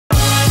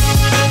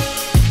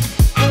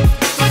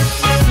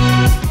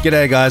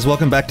G'day guys,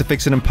 welcome back to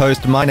Fix It in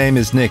Post. My name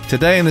is Nick.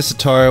 Today in this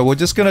tutorial we're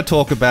just going to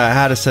talk about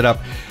how to set up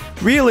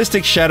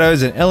realistic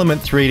shadows in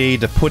Element 3D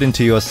to put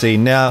into your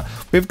scene. Now,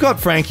 we've got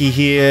Frankie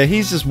here.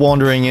 He's just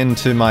wandering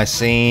into my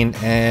scene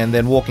and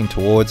then walking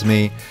towards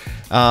me.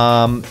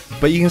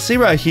 But you can see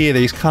right here that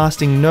he's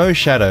casting no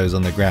shadows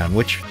on the ground,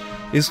 which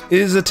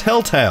is a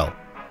telltale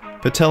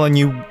for telling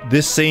you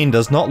this scene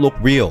does not look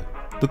real.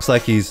 Looks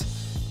like he's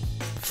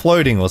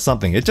floating or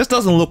something. It just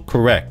doesn't look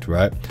correct,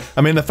 right?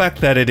 I mean, the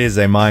fact that it is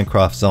a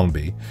Minecraft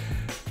zombie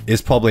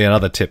is probably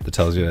another tip that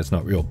tells you that it's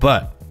not real.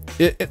 But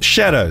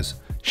shadows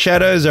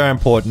are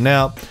important.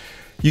 Now,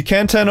 you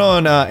can turn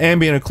on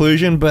ambient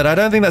occlusion, but I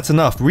don't think that's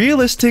enough.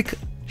 Realistic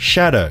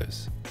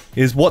shadows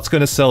is what's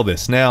going to sell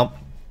this. Now,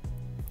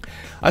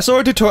 I saw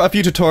a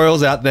few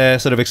tutorials out there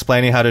sort of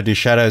explaining how to do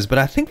shadows, but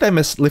I think they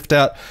must lift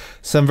out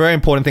some very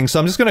important things. So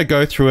I'm just going to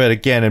go through it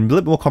again and a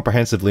little more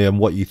comprehensively on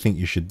what you think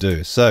you should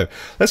do. So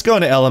let's go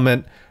into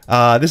element.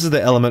 This is the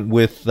element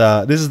with,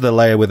 this is the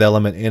layer with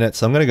element in it.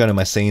 So I'm going to go to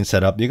my scene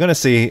setup. You're going to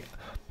see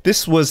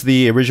this was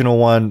the original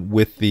one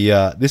with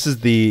the, this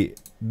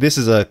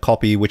is a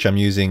copy which I'm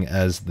using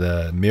as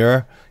the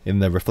mirror, in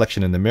the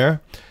reflection in the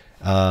mirror.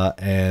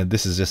 And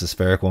this is just a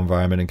spherical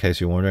environment in case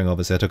you're wondering.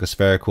 Obviously I took a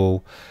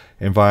spherical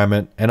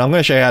environment and I'm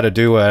going to show you how to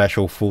do an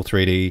actual full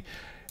 3D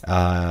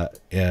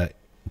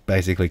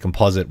basically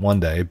composite one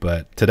day,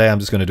 but today I'm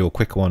just going to do a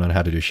quick one on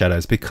how to do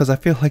shadows because I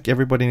feel like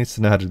everybody needs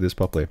to know how to do this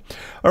properly.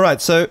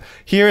 Alright, so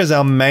here is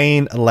our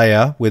main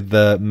layer with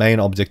the main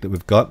object that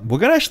we've got. We're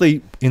going to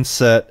actually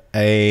insert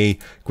a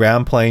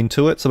ground plane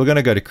to it, so we're going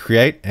to go to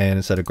create and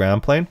insert a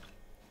ground plane.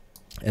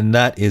 And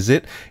that is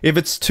it. If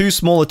it's too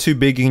small or too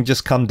big, you can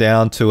just come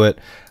down to it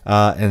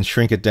and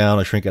shrink it down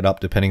or shrink it up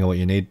depending on what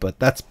you need, but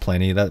that's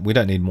plenty. We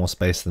don't need more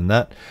space than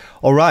that.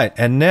 All right,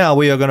 and now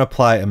we are going to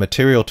apply a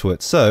material to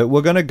it. So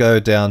we're going to go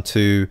down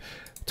to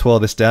twirl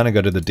this down and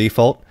go to the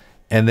default,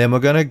 and then we're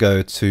going to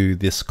go to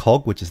this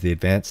cog, which is the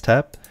advanced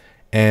tab,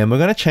 and we're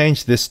going to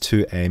change this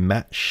to a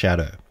matte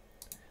shadow.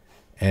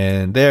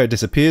 And there it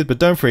disappears, but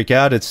don't freak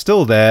out, it's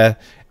still there.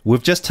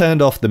 We've just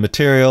turned off the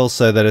material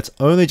so that it's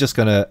only just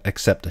going to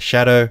accept a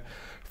shadow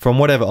from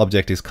whatever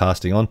object is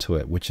casting onto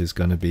it, which is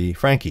going to be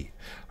Frankie.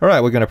 All right,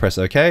 we're going to press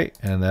OK,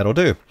 and that'll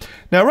do.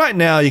 Now, right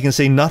now, you can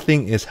see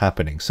nothing is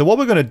happening. So what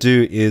we're going to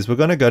do is we're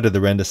going to go to the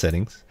render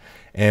settings,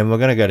 and we're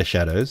going to go to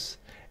shadows,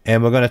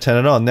 and we're going to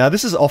turn it on. Now,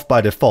 this is off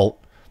by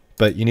default,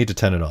 but you need to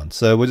turn it on.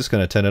 So we're just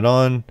going to turn it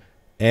on,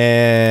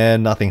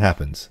 and nothing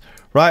happens.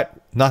 Right?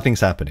 Nothing's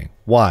happening.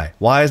 Why?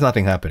 Why is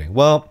nothing happening?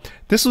 Well,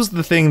 this was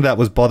the thing that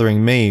was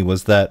bothering me,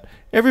 was that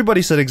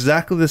everybody said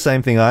exactly the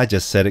same thing I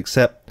just said,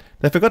 except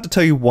they forgot to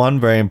tell you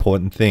one very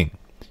important thing.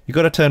 You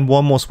got to turn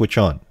one more switch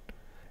on,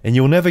 and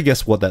you'll never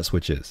guess what that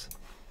switch is.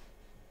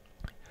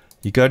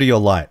 You go to your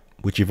light,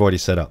 which you've already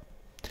set up,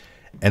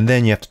 and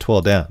then you have to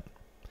twirl down.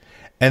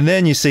 And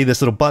then you see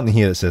this little button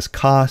here that says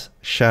cast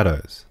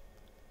shadows.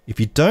 If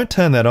you don't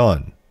turn that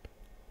on,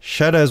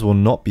 shadows will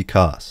not be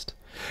cast.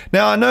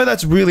 Now, I know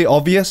that's really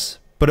obvious,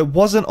 but it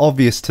wasn't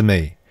obvious to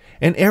me.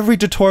 And every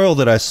tutorial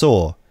that I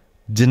saw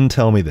didn't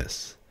tell me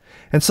this.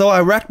 And so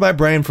I racked my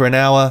brain for an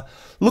hour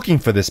looking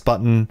for this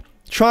button,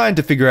 trying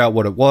to figure out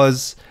what it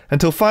was,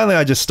 until finally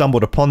I just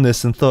stumbled upon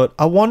this and thought,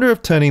 I wonder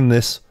if turning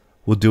this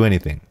will do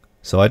anything.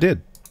 So I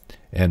did.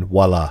 And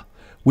voila.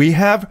 We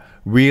have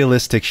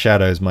realistic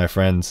shadows, my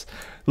friends.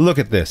 Look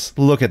at this.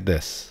 Look at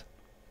this.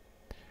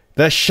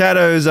 The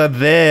shadows are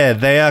there.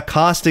 They are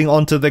casting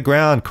onto the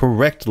ground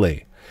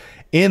correctly,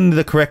 in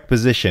the correct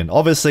position.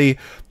 Obviously,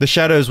 the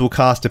shadows will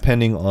cast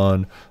depending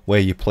on where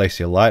you place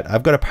your light.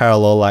 I've got a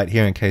parallel light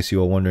here in case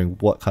you are wondering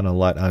what kind of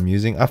light I'm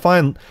using. I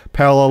find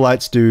parallel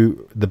lights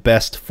do the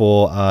best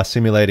for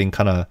simulating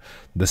kind of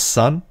the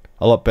sun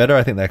a lot better.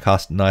 I think they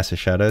cast nicer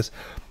shadows.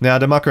 Now,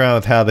 to muck around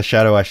with how the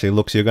shadow actually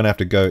looks, you're going to have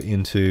to go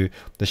into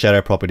the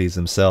shadow properties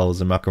themselves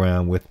and muck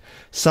around with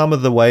some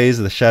of the ways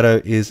the shadow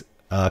is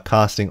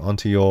casting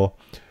onto your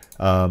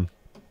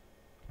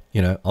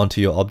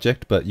onto your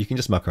object, but you can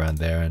just muck around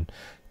there, and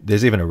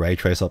there's even a ray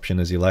trace option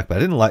as you like, but I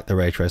didn't like the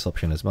ray trace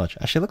option as much.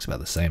 Actually, it looks about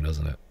the same,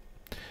 doesn't it?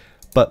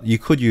 But you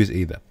could use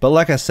either. But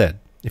like I said,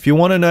 if you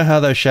want to know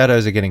how those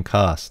shadows are getting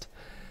cast,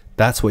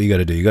 that's what you got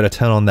to do. You got to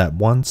turn on that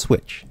one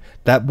switch.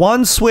 That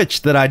one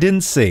switch that I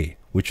didn't see,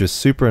 which was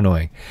super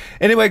annoying.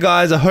 Anyway,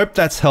 guys, I hope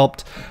that's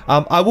helped.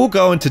 I will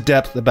go into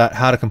depth about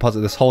how to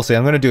composite this whole scene.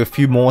 I'm going to do a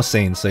few more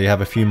scenes so you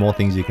have a few more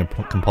things you can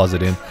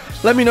composite in.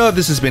 Let me know if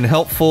this has been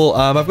helpful.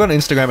 I've got an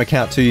Instagram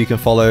account too you can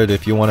follow it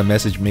if you want to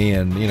message me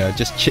and, you know,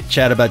 just chit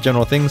chat about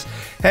general things.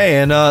 Hey,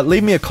 and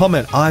leave me a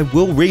comment. I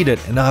will read it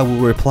and I will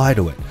reply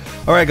to it.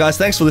 Alright guys,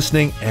 thanks for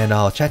listening, and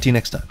I'll chat to you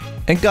next time.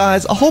 And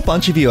guys, a whole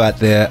bunch of you out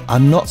there are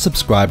not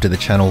subscribed to the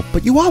channel,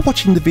 but you are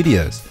watching the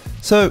videos.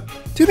 So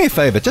do me a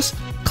favor, just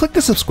click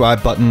the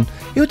subscribe button.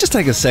 It'll just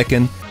take a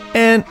second,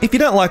 and if you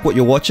don't like what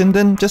you're watching,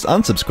 then just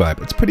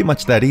unsubscribe. It's pretty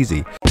much that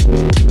easy.